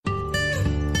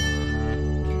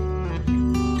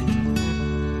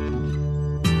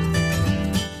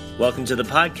Welcome to the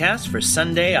podcast for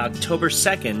Sunday, October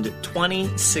 2nd,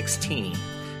 2016.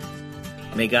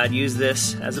 May God use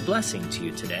this as a blessing to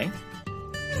you today.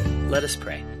 Let us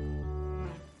pray.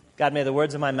 God, may the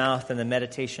words of my mouth and the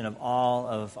meditation of all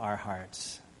of our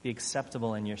hearts be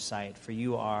acceptable in your sight, for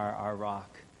you are our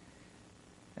rock.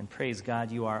 And praise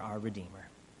God, you are our Redeemer.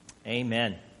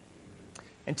 Amen.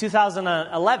 In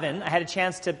 2011, I had a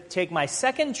chance to take my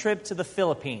second trip to the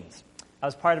Philippines. I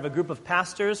was part of a group of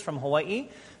pastors from Hawaii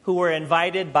who were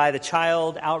invited by the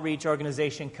child outreach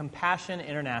organization Compassion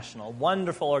International, a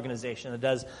wonderful organization that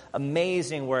does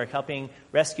amazing work helping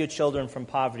rescue children from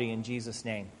poverty in Jesus'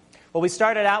 name. Well, we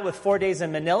started out with 4 days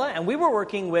in Manila, and we were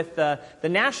working with the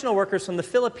national workers from the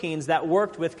Philippines that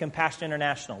worked with Compassion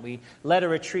International. We led a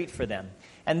retreat for them.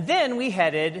 And then we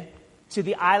headed to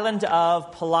the island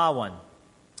of Palawan.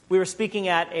 We were speaking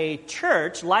at a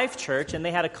church, Life Church, and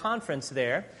they had a conference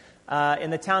there in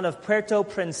the town of Puerto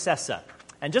Princesa.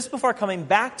 And just before coming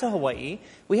back to Hawaii,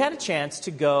 we had a chance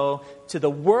to go to the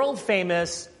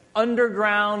world-famous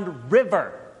underground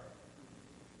river.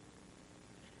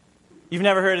 You've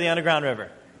never heard of the underground river?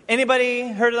 Anybody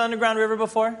heard of the underground river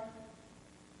before?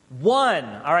 One.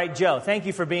 All right, Joe, thank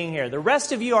you for being here. The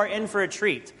rest of you are in for a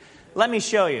treat. Let me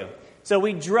show you. So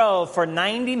we drove for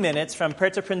 90 minutes from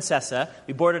Puerto Princesa.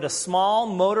 We boarded a small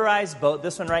motorized boat,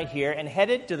 this one right here, and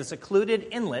headed to the secluded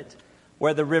inlet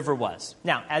where the river was.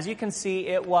 Now, as you can see,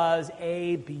 it was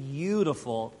a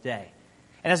beautiful day.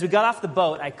 And as we got off the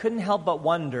boat, I couldn't help but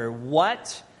wonder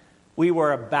what we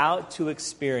were about to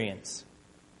experience.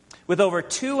 With over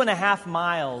 2.5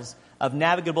 miles of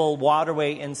navigable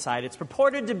waterway inside, it's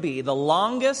purported to be the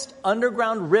longest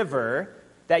underground river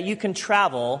that you can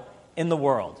travel in the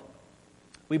world.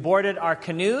 We boarded our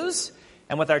canoes,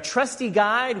 and with our trusty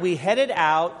guide, we headed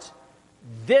out.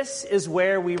 This is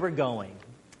where we were going.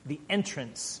 The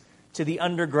entrance to the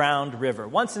underground river.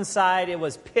 Once inside, it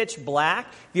was pitch black.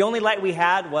 The only light we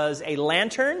had was a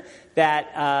lantern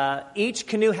that each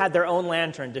canoe had their own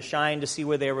lantern to shine to see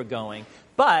where they were going.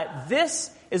 But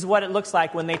this is what it looks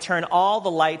like when they turn all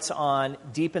the lights on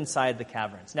deep inside the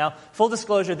caverns. Now, full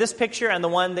disclosure, this picture and the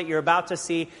one that you're about to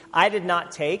see, I did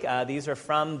not take. These are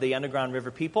from the Underground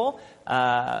River people,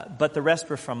 but the rest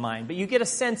were from mine. But you get a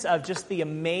sense of just the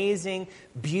amazing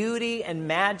beauty and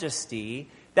majesty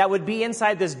that would be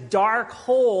inside this dark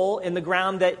hole in the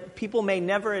ground that people may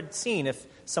never have seen if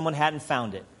someone hadn't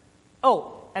found it.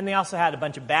 Oh, and they also had a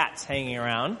bunch of bats hanging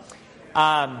around.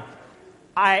 I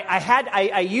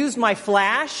used my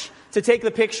flash to take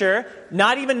the picture,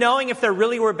 not even knowing if there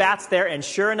really were bats there, and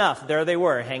sure enough, there they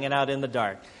were, hanging out in the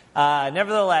dark.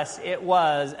 Nevertheless, it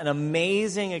was an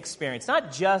amazing experience,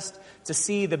 not just to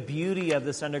see the beauty of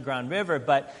this underground river,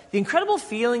 but the incredible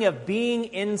feeling of being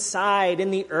inside in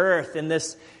the earth, in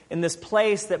this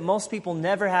place that most people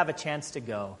never have a chance to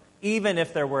go, even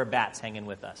if there were bats hanging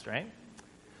with us, right?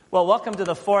 Well, welcome to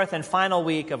the fourth and final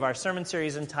week of our sermon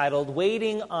series entitled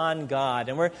Waiting on God.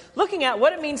 And we're looking at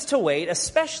what it means to wait,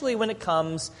 especially when it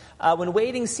comes, when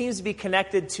waiting seems to be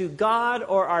connected to God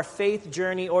or our faith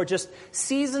journey or just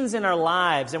seasons in our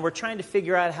lives, and we're trying to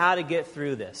figure out how to get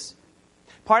through this.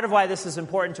 Part of why this is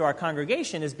important to our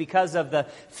congregation is because of the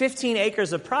 15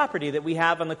 acres of property that we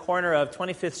have on the corner of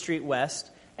 25th Street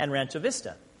West and Rancho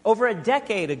Vista. Over a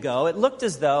decade ago, it looked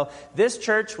as though this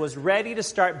church was ready to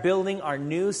start building our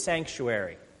new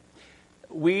sanctuary.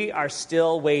 We are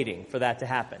still waiting for that to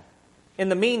happen. In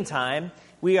the meantime,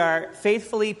 we are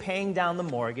faithfully paying down the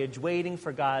mortgage, waiting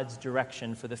for God's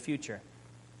direction for the future.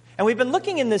 And we've been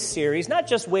looking in this series, not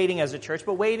just waiting as a church,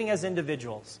 but waiting as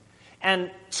individuals.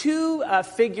 And two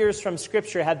figures from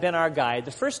Scripture have been our guide.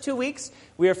 The first 2 weeks,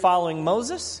 we are following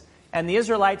Moses and the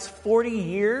Israelites' 40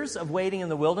 years of waiting in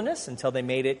the wilderness until they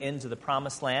made it into the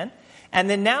promised land. And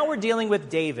then now we're dealing with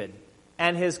David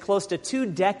and his close to 2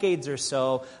 decades or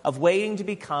so of waiting to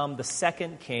become the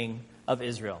second king of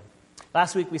Israel.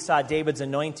 Last week we saw David's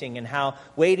anointing and how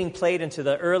waiting played into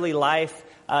the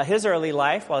his early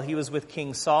life while he was with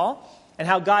King Saul, and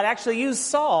how God actually used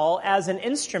Saul as an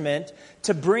instrument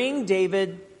to bring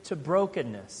David to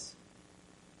brokenness.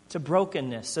 So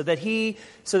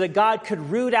that God could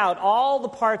root out all the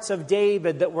parts of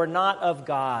David that were not of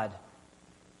God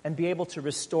and be able to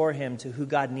restore him to who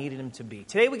God needed him to be.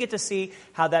 Today we get to see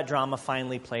how that drama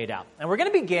finally played out. And we're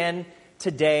going to begin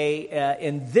today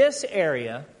in this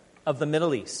area of the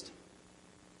Middle East.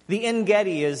 The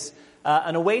En-Gedi is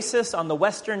an oasis on the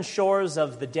western shores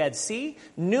of the Dead Sea.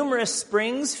 Numerous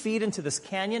springs feed into this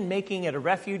canyon, making it a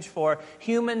refuge for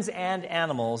humans and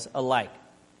animals alike.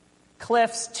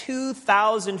 Cliffs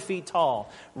 2,000 feet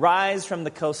tall rise from the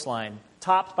coastline,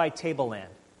 topped by tableland.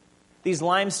 These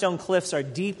limestone cliffs are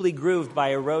deeply grooved by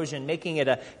erosion, making it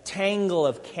a tangle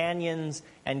of canyons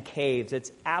and caves.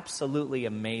 It's absolutely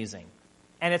amazing.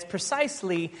 And it's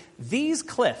precisely these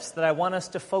cliffs that I want us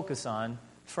to focus on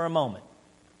for a moment.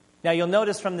 Now, you'll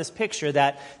notice from this picture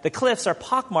that the cliffs are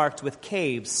pockmarked with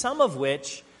caves, some of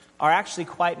which are actually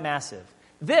quite massive.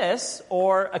 This,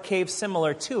 or a cave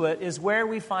similar to it, is where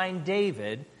we find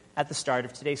David at the start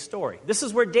of today's story. This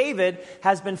is where David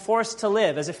has been forced to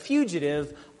live as a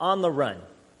fugitive on the run.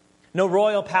 No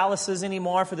royal palaces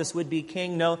anymore for this would-be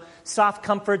king. No soft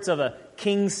comforts of a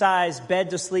king-size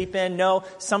bed to sleep in. No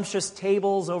sumptuous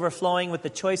tables overflowing with the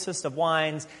choicest of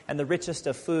wines and the richest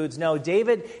of foods. No,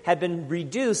 David had been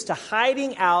reduced to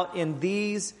hiding out in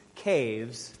these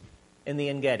caves in the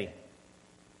En-Gedi.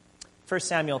 1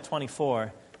 Samuel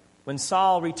 24, when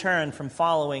Saul returned from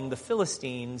following the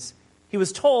Philistines, he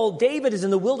was told David is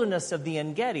in the wilderness of the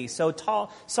En-Gedi. So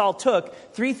Saul took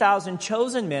 3,000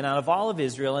 chosen men out of all of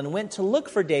Israel and went to look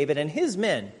for David and his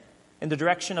men in the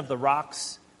direction of the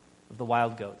rocks of the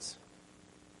wild goats.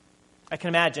 I can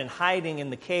imagine hiding in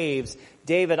the caves,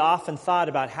 David often thought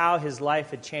about how his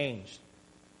life had changed.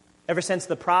 Ever since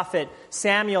the prophet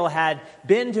Samuel had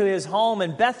been to his home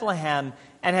in Bethlehem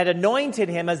and had anointed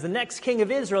him as the next king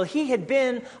of Israel, he had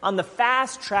been on the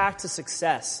fast track to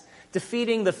success,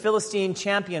 defeating the Philistine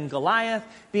champion Goliath,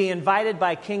 being invited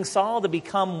by King Saul to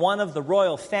become one of the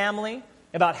royal family,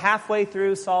 about halfway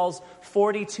through Saul's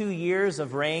 42 years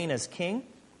of reign as king,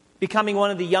 becoming one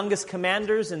of the youngest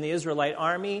commanders in the Israelite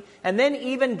army, and then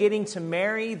even getting to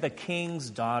marry the king's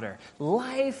daughter.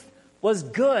 Life was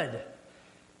good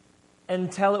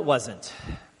until it wasn't.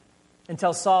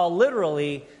 Until Saul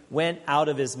literally went out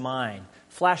of his mind.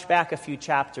 Flash back a few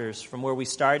chapters from where we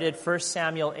started. 1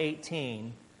 Samuel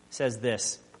 18 says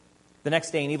this: "The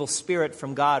next day an evil spirit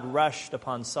from God rushed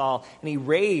upon Saul, and he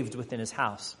raved within his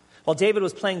house, while David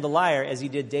was playing the lyre as he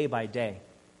did day by day.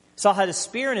 Saul had a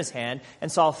spear in his hand, and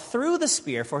Saul threw the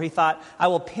spear, for he thought, 'I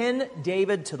will pin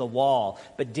David to the wall.'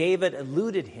 But David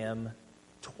eluded him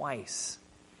twice."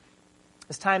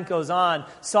 As time goes on,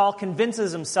 Saul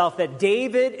convinces himself that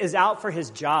David is out for his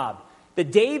job, that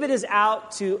David is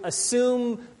out to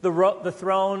assume the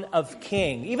throne of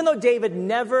king, even though David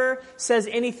never says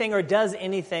anything or does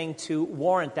anything to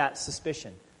warrant that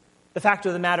suspicion. The fact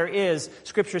of the matter is,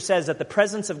 Scripture says that the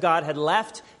presence of God had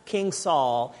left King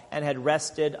Saul and had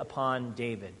rested upon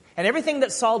David. And everything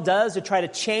that Saul does to try to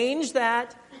change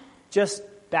that just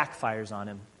backfires on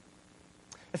him.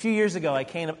 A few years ago, I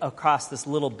came across this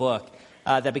little book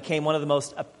that became one of the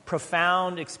most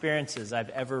profound experiences I've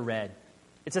ever read.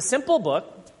 It's a simple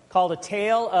book called A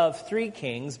Tale of Three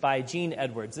Kings by Gene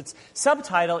Edwards. Its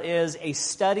subtitle is A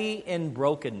Study in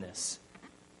Brokenness.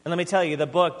 And let me tell you, the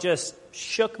book just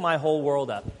shook my whole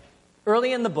world up.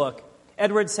 Early in the book,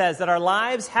 Edwards says that our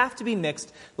lives have to be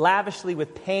mixed lavishly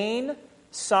with pain,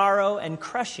 sorrow, and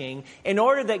crushing in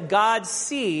order that God's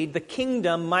seed, the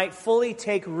kingdom, might fully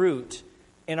take root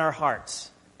in our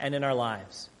hearts and in our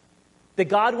lives. That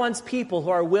God wants people who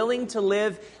are willing to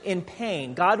live in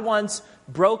pain. God wants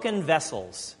broken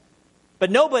vessels. But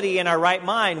nobody in our right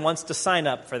mind wants to sign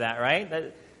up for that,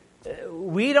 right?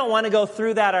 We don't want to go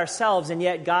through that ourselves, and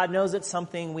yet God knows it's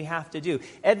something we have to do.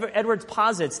 Edwards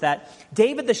posits that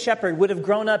David the shepherd would have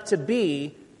grown up to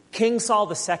be King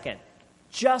Saul II,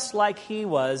 just like he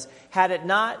was, had it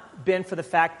not been for the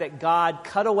fact that God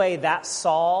cut away that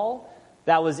Saul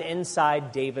that was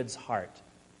inside David's heart.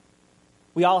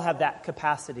 We all have that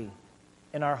capacity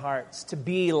in our hearts to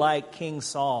be like King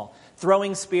Saul,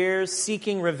 throwing spears,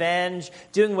 seeking revenge,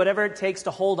 doing whatever it takes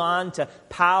to hold on to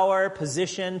power,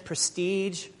 position,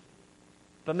 prestige.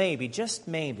 But maybe, just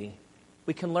maybe,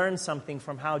 we can learn something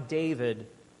from how David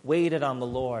waited on the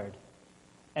Lord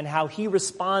and how he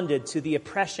responded to the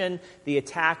oppression, the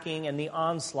attacking, and the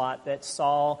onslaught that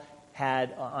Saul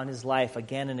had on his life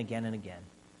again and again and again.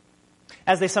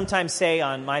 As they sometimes say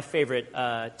on my favorite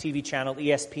TV channel,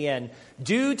 ESPN,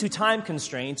 due to time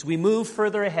constraints, we move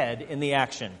further ahead in the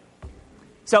action.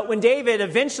 So when David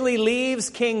eventually leaves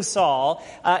King Saul,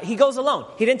 he goes alone.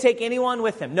 He didn't take anyone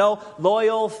with him. No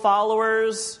loyal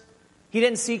followers. He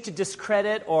didn't seek to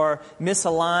discredit or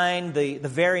misalign the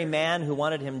very man who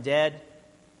wanted him dead.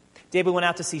 David went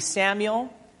out to see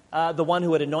Samuel, the one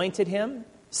who had anointed him.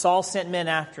 Saul sent men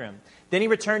after him. Then he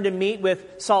returned to meet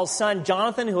with Saul's son,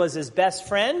 Jonathan, who was his best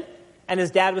friend, and his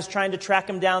dad was trying to track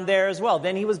him down there as well.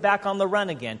 Then he was back on the run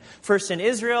again, first in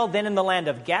Israel, then in the land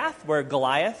of Gath, where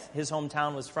Goliath, his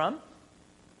hometown, was from.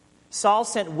 Saul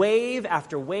sent wave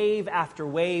after wave after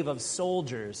wave of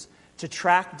soldiers to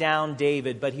track down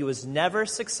David, but he was never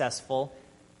successful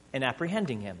in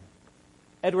apprehending him.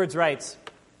 Edwards writes,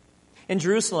 In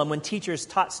Jerusalem, when teachers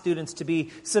taught students to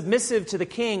be submissive to the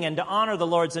king and to honor the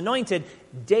Lord's anointed,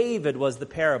 David was the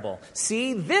parable.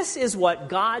 See, this is what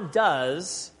God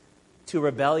does to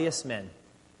rebellious men.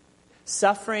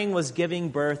 Suffering was giving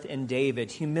birth in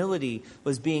David. Humility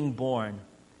was being born.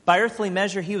 By earthly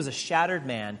measure, he was a shattered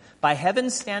man. By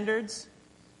heaven's standards,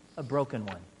 a broken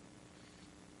one.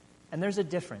 And there's a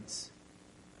difference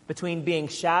between being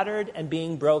shattered and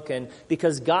being broken,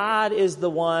 because God is the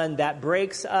one that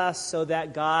breaks us so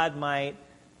that God might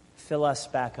fill us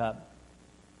back up.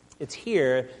 It's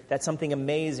here that something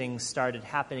amazing started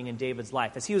happening in David's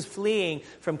life. As he was fleeing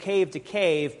from cave to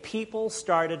cave, people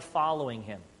started following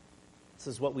him. This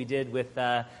is what we did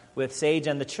with Sage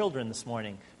and the children this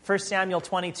morning. 1 Samuel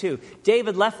 22.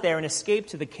 David left there and escaped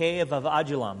to the cave of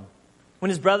Adullam. When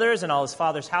his brothers and all his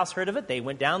father's house heard of it, they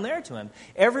went down there to him.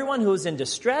 Everyone who was in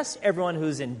distress, everyone who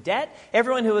was in debt,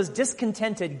 everyone who was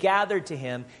discontented gathered to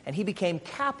him, and he became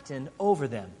captain over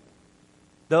them.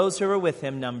 Those who were with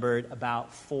him numbered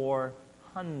about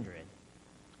 400.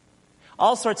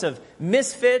 All sorts of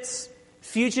misfits,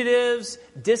 fugitives,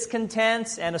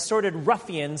 discontents, and assorted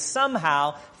ruffians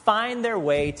somehow find their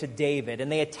way to David,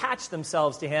 and they attach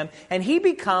themselves to him, and he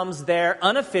becomes their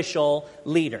unofficial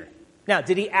leader. Now,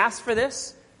 did he ask for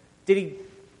this? Did he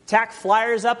tack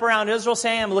flyers up around Israel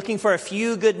saying, I'm looking for a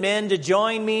few good men to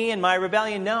join me in my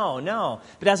rebellion? No.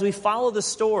 But as we follow the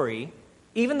story,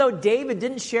 even though David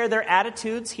didn't share their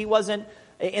attitudes, he wasn't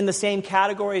in the same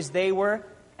category as they were,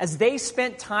 as they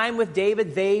spent time with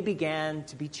David, they began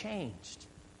to be changed.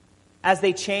 As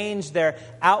they changed their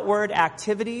outward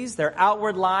activities, their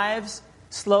outward lives,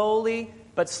 slowly,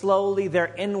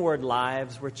 their inward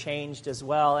lives were changed as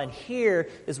well. And here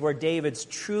is where David's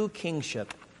true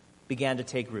kingship began to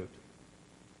take root.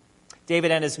 David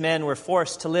and his men were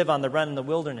forced to live on the run in the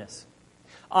wilderness.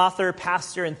 Author,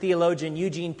 pastor, and theologian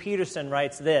Eugene Peterson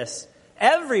writes this: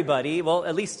 everybody, well,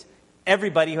 at least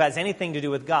everybody who has anything to do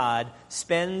with God,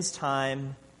 spends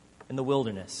time in the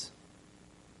wilderness.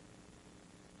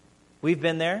 We've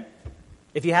been there.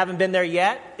 If you haven't been there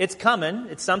yet, it's coming.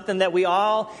 It's something that we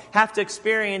all have to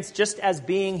experience just as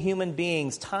being human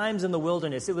beings. Times in the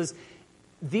wilderness. It was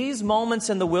these moments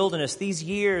in the wilderness, these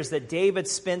years that David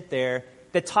spent there,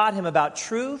 that taught him about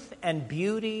truth and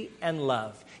beauty and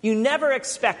love. You never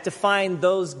expect to find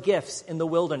those gifts in the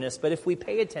wilderness, but if we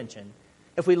pay attention,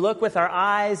 if we look with our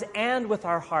eyes and with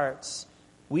our hearts,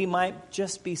 we might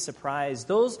just be surprised.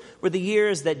 Those were the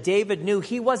years that David knew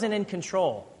he wasn't in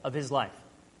control of his life.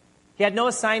 He had no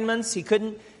assignments. He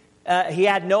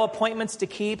had no appointments to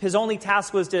keep. His only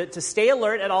task was to stay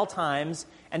alert at all times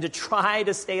and to try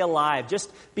to stay alive.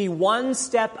 Just be one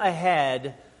step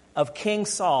ahead of King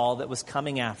Saul that was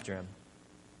coming after him.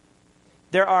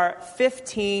 There are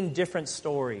 15 different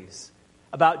stories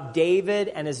about David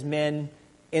and his men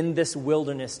in this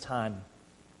wilderness time.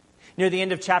 Near the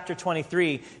end of chapter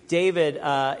 23, David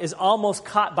is almost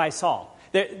caught by Saul.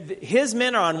 His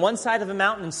men are on one side of a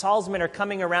mountain and Saul's men are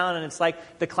coming around, and it's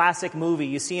like the classic movie.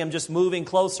 You see him just moving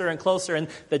closer and closer, and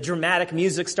the dramatic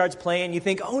music starts playing. You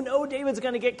think, oh no, David's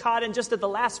going to get caught. And just at the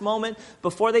last moment,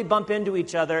 before they bump into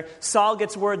each other, Saul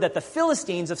gets word that the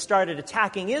Philistines have started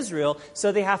attacking Israel,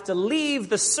 so they have to leave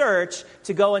the search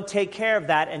to go and take care of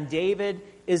that, and David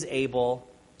is able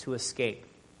to escape.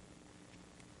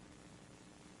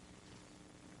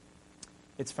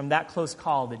 It's from that close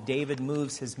call that David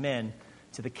moves his men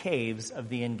to the caves of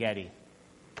the En-Gedi.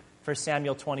 1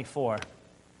 Samuel 24.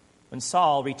 When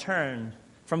Saul returned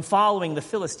from following the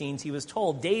Philistines, he was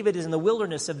told, David is in the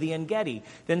wilderness of the En-Gedi.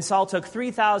 Then Saul took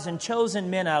 3,000 chosen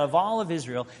men out of all of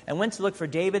Israel and went to look for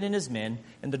David and his men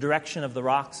in the direction of the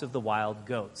rocks of the wild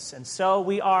goats. And so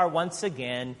we are once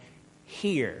again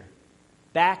here,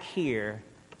 back here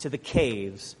to the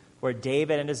caves where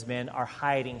David and his men are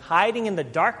hiding in the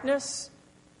darkness,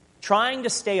 trying to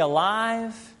stay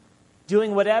alive,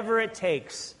 doing whatever it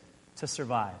takes to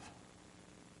survive.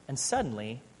 And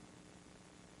suddenly,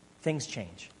 things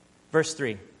change. Verse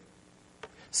 3.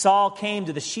 Saul came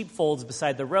to the sheepfolds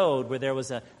beside the road where there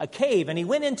was a cave, and he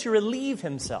went in to relieve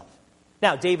himself.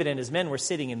 Now, David and his men were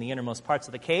sitting in the innermost parts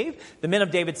of the cave. The men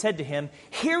of David said to him,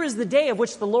 here is the day of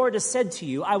which the Lord has said to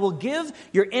you, I will give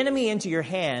your enemy into your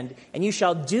hand, and you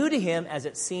shall do to him as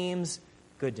it seems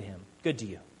good to him, good to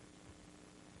you.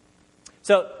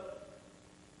 So,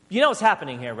 you know what's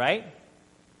happening here, right?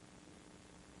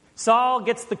 Saul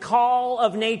gets the call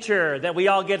of nature that we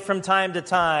all get from time to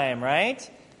time,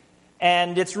 right?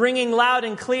 And it's ringing loud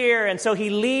and clear, and so he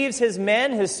leaves his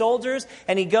men, his soldiers,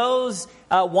 and he goes,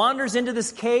 wanders into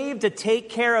this cave to take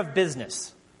care of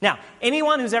business. Now,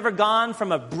 anyone who's ever gone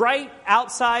from a bright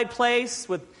outside place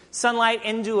with sunlight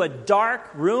into a dark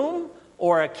room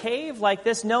or a cave like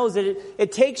this knows that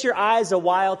it takes your eyes a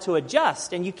while to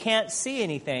adjust and you can't see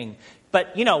anything.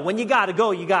 But, when you got to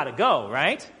go,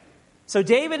 right? So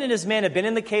David and his men have been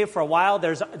in the cave for a while.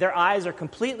 Their eyes are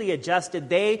completely adjusted.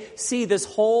 They see this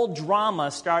whole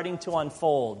drama starting to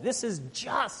unfold. This is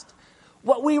just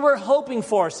what we were hoping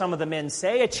for, some of the men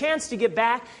say, a chance to get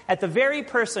back at the very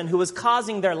person who was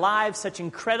causing their lives such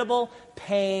incredible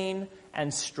pain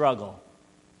and struggle.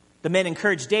 The men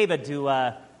encouraged David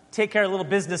to take care of a little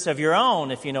business of your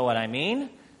own, if you know what I mean.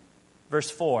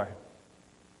 Verse 4.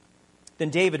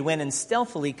 Then David went and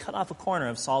stealthily cut off a corner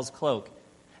of Saul's cloak.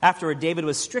 Afterward, David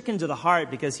was stricken to the heart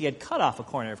because he had cut off a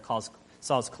corner of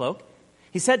Saul's cloak.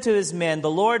 He said to his men, "The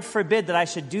Lord forbid that I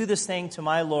should do this thing to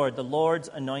my Lord, the Lord's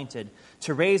anointed,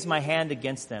 to raise my hand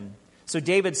against them." So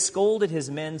David scolded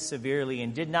his men severely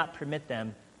and did not permit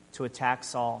them to attack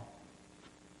Saul.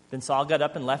 Then Saul got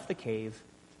up and left the cave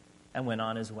and went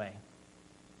on his way.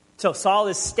 So Saul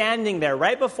is standing there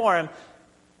right before him,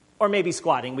 or maybe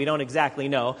squatting, we don't exactly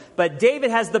know. But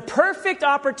David has the perfect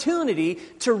opportunity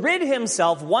to rid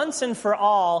himself once and for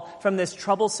all from this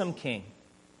troublesome king.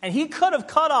 And he could have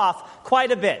cut off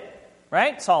quite a bit,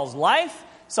 right? Saul's life,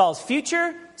 Saul's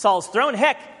future, Saul's throne.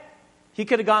 Heck, he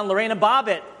could have gone Lorena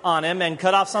Bobbitt on him and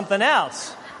cut off something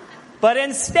else. But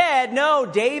instead, no,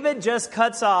 David just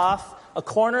cuts off a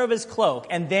corner of his cloak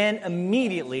and then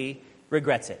immediately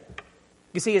regrets it.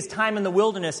 You see, his time in the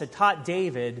wilderness had taught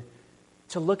David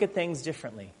to look at things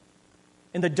differently.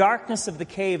 In the darkness of the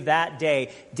cave that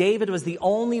day, David was the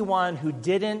only one who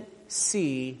didn't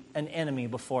see an enemy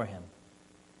before him.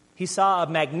 He saw a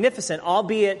magnificent,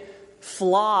 albeit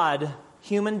flawed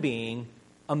human being,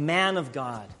 a man of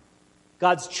God,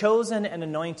 God's chosen and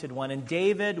anointed one, and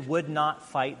David would not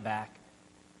fight back.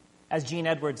 As Gene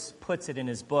Edwards puts it in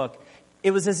his book,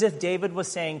 it was as if David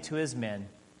was saying to his men,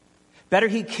 "Better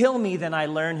he kill me than I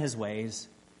learn his ways.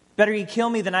 Better he kill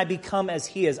me than I become as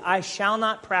he is. I shall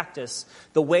not practice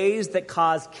the ways that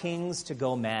cause kings to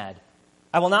go mad.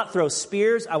 I will not throw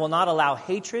spears. I will not allow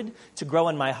hatred to grow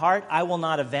in my heart. I will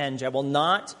not avenge. I will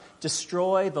not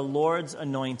destroy the Lord's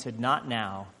anointed, not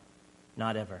now,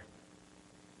 not ever."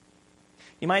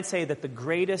 You might say that the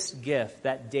greatest gift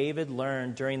that David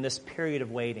learned during this period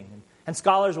of waiting, and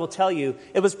scholars will tell you,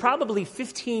 it was probably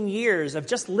 15 years of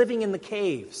just living in the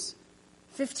caves.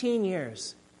 15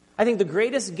 years. I think the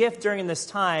greatest gift during this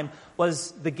time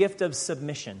was the gift of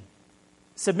submission.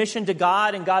 Submission to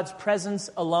God and God's presence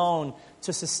alone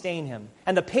to sustain him.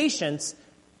 And the patience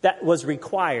that was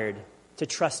required to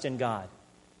trust in God.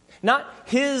 Not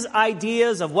his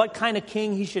ideas of what kind of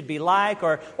king he should be like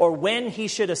or when he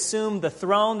should assume the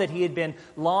throne that he had been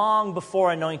long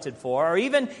before anointed for, or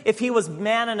even if he was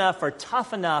man enough or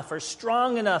tough enough or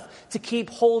strong enough to keep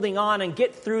holding on and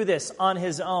get through this on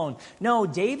his own. No,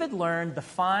 David learned the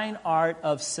fine art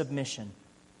of submission,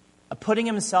 of putting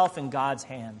himself in God's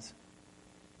hands.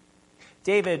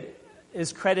 David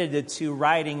is credited to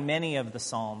writing many of the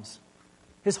Psalms.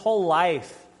 His whole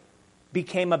life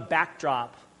became a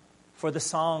backdrop for the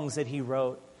songs that he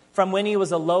wrote. From when he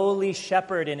was a lowly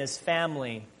shepherd in his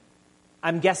family,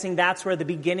 I'm guessing that's where the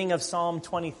beginning of Psalm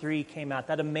 23 came out.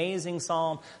 That amazing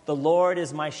psalm, "The Lord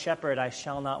is my shepherd, I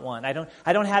shall not want." I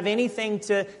don't have anything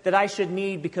that I should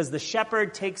need because the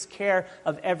shepherd takes care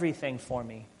of everything for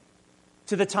me.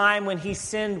 To the time when he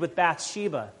sinned with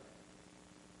Bathsheba,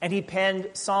 and he penned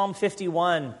Psalm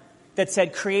 51 that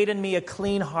said, "Create in me a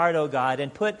clean heart, O God,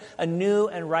 and put a new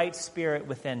and right spirit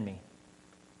within me."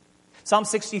 Psalm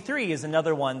 63 is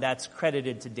another one that's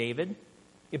credited to David.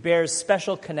 It bears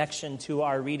special connection to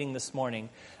our reading this morning.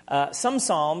 Some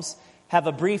psalms have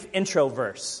a brief intro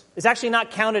verse. It's actually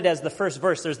not counted as the first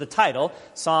verse. There's the title,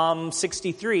 Psalm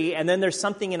 63, and then there's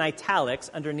something in italics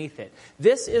underneath it.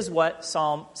 This is what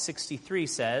Psalm 63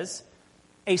 says: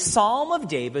 "A psalm of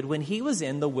David when he was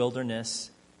in the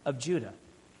wilderness of Judah."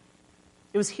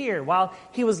 It was here, while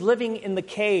he was living in the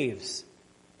caves,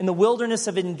 in the wilderness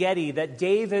of En-Gedi, that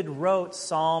David wrote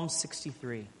Psalm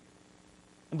 63.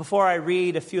 And before I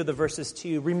read a few of the verses to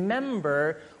you,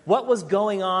 remember what was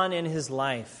going on in his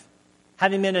life.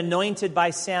 Having been anointed by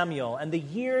Samuel and the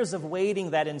years of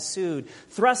waiting that ensued,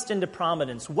 thrust into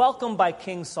prominence, welcomed by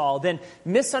King Saul, then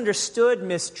misunderstood,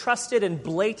 mistrusted, and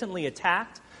blatantly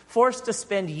attacked, forced to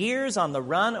spend years on the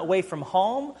run, away from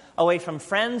home, away from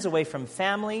friends, away from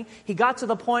family. He got to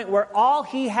the point where all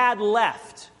he had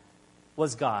left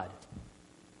was God.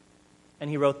 And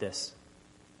he wrote this: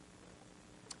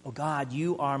 "O God,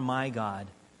 you are my God.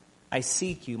 I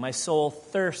seek you. My soul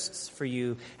thirsts for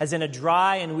you, as in a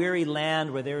dry and weary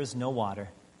land where there is no water.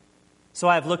 So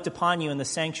I have looked upon you in the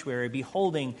sanctuary,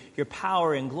 beholding your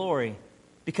power and glory,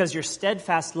 because your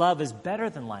steadfast love is better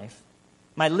than life.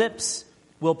 My lips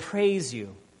will praise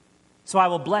you, so I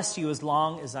will bless you as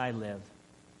long as I live.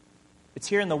 It's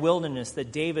here in the wilderness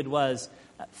that David was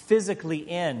physically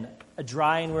in a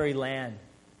dry and weary land.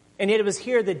 And yet it was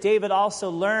here that David also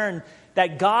learned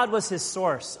that God was his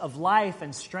source of life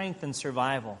and strength and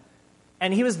survival.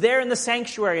 And he was there in the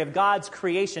sanctuary of God's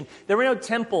creation. There were no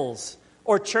temples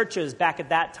or churches back at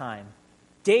that time.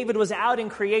 David was out in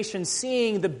creation,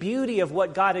 seeing the beauty of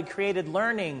what God had created,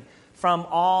 learning from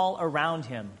all around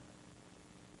him.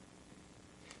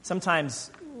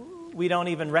 Sometimes we don't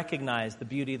even recognize the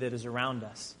beauty that is around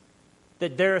us.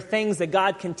 That there are things that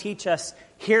God can teach us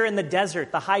here in the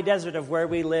desert, the high desert of where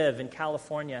we live in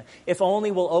California, if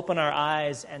only we'll open our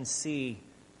eyes and see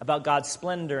about God's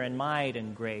splendor and might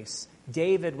and grace.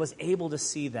 David was able to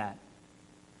see that.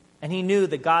 And he knew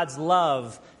that God's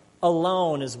love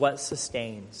alone is what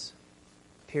sustains.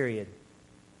 Period.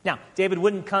 Now, David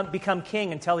wouldn't become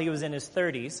king until he was in his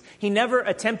 30s. He never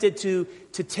attempted to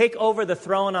take over the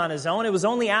throne on his own. It was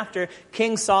only after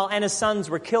King Saul and his sons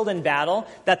were killed in battle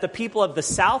that the people of the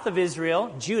south of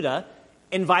Israel, Judah,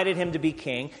 invited him to be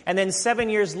king. And then 7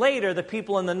 years later, the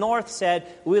people in the north said,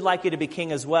 "We'd like you to be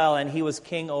king as well." And he was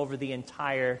king over the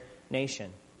entire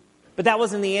nation. But that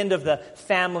wasn't the end of the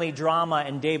family drama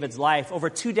in David's life. Over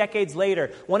 2 decades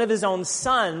later, one of his own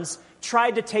sons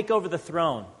tried to take over the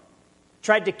throne,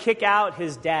 tried to kick out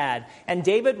his dad. And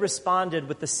David responded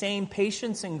with the same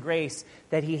patience and grace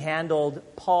that he handled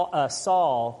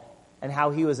Saul and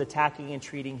how he was attacking and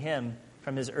treating him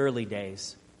from his early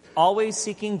days. Always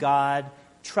seeking God,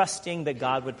 trusting that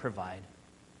God would provide.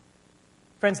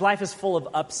 Friends, life is full of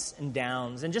ups and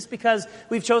downs. And just because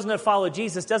we've chosen to follow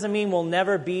Jesus doesn't mean we'll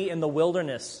never be in the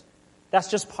wilderness. That's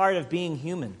just part of being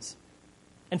humans.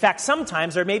 In fact,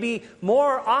 sometimes, or maybe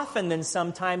more often than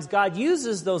sometimes, God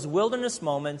uses those wilderness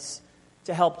moments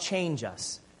to help change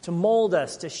us, to mold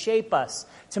us, to shape us,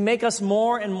 to make us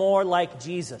more and more like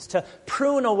Jesus, to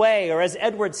prune away, or as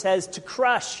Edward says, to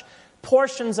crush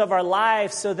portions of our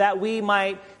lives so that we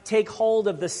might take hold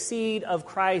of the seed of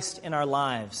Christ in our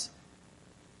lives.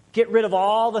 Get rid of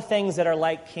all the things that are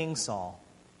like King Saul,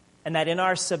 and that in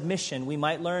our submission we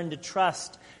might learn to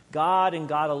trust God and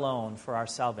God alone for our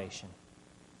salvation.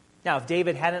 Now, if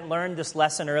David hadn't learned this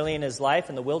lesson early in his life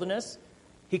in the wilderness,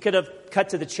 he could have cut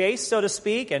to the chase, so to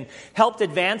speak, and helped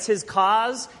advance his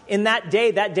cause in that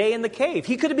day in the cave.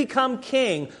 He could have become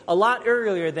king a lot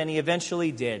earlier than he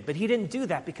eventually did. But he didn't do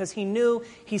that because he knew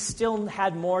he still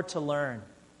had more to learn,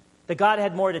 that God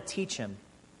had more to teach him.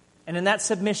 And in that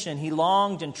submission, he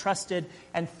longed and trusted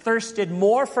and thirsted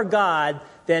more for God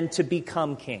than to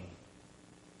become king.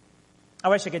 I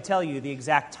wish I could tell you the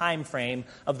exact time frame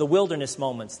of the wilderness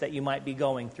moments that you might be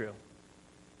going through.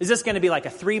 Is this going to be like a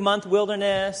 3-month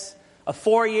wilderness, a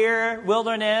 4-year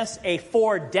wilderness, a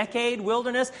 4-decade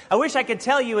wilderness? I wish I could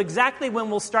tell you exactly when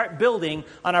we'll start building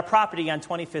on our property on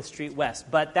 25th Street West,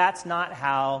 but that's not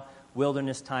how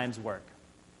wilderness times work.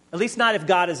 At least not if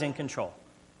God is in control.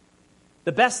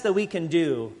 The best that we can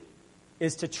do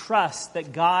is to trust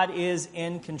that God is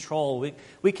in control.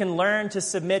 We can learn to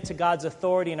submit to God's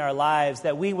authority in our lives,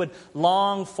 that we would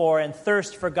long for and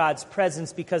thirst for God's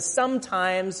presence, because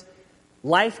sometimes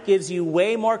life gives you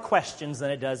way more questions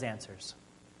than it does answers.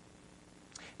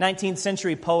 19th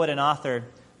century poet and author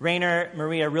Rainer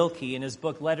Maria Rilke, in his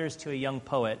book Letters to a Young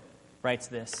Poet, writes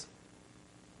this: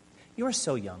 "You are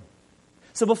so young.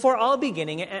 So before all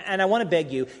beginning, and I want to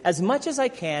beg you, as much as I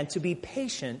can, to be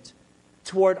patient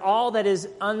toward all that is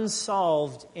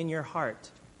unsolved in your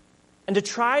heart, and to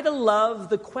try to love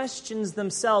the questions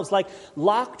themselves, like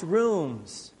locked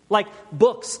rooms, like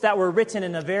books that were written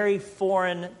in a very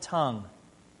foreign tongue.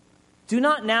 Do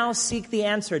not now seek the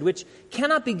answered, which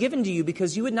cannot be given to you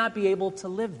because you would not be able to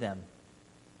live them."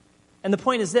 And the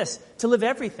point is this: to live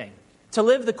everything. To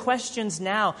live the questions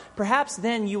now. Perhaps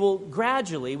then you will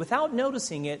gradually, without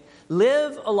noticing it,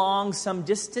 live along some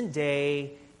distant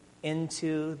day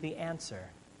into the answer.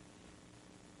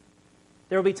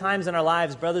 There will be times in our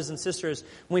lives, brothers and sisters,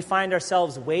 when we find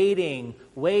ourselves waiting.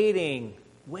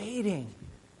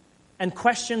 And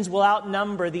questions will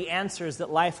outnumber the answers that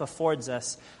life affords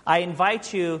us. I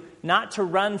invite you not to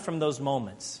run from those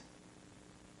moments,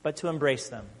 but to embrace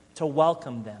them, to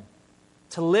welcome them,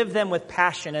 to live them with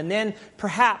passion. And then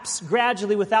perhaps,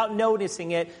 gradually, without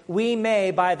noticing it, we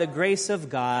may, by the grace of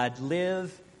God,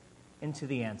 live into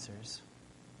the answers.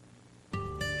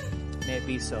 May it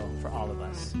be so for all of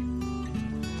us.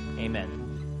 Amen.